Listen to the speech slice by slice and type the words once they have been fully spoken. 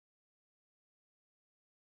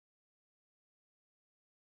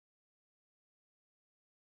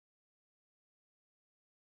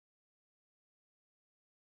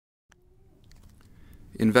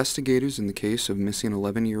Investigators in the case of missing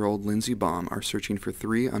 11-year-old Lindsey Baum are searching for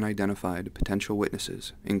 3 unidentified potential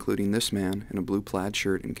witnesses, including this man in a blue plaid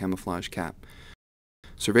shirt and camouflage cap.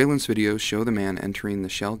 Surveillance videos show the man entering the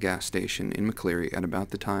Shell gas station in McCleary at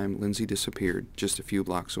about the time Lindsey disappeared, just a few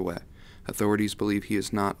blocks away. Authorities believe he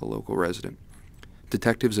is not a local resident.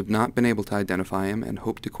 Detectives have not been able to identify him and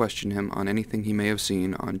hope to question him on anything he may have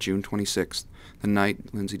seen on June 26th, the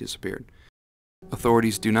night Lindsey disappeared.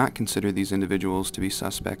 Authorities do not consider these individuals to be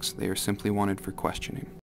suspects. They are simply wanted for questioning.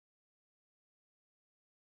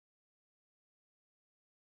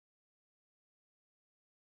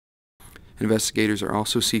 Investigators are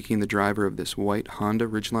also seeking the driver of this white Honda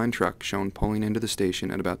Ridgeline truck shown pulling into the station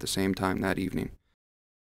at about the same time that evening.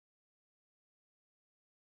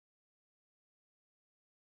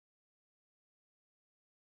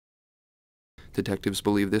 Detectives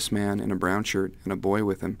believe this man in a brown shirt and a boy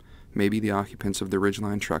with him may be the occupants of the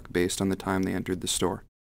Ridgeline truck based on the time they entered the store.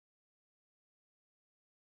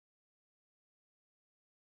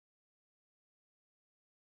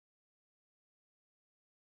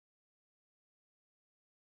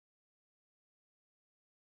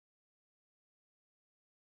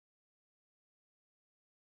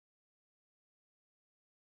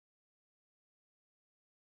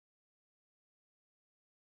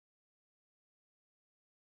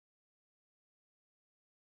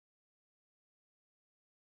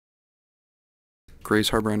 Grays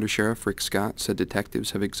Harbor Undersheriff Rick Scott said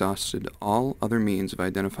detectives have exhausted all other means of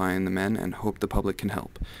identifying the men and hope the public can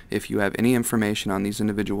help. If you have any information on these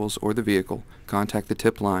individuals or the vehicle, contact the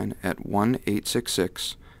tip line at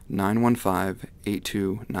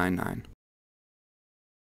 1-866-915-8299.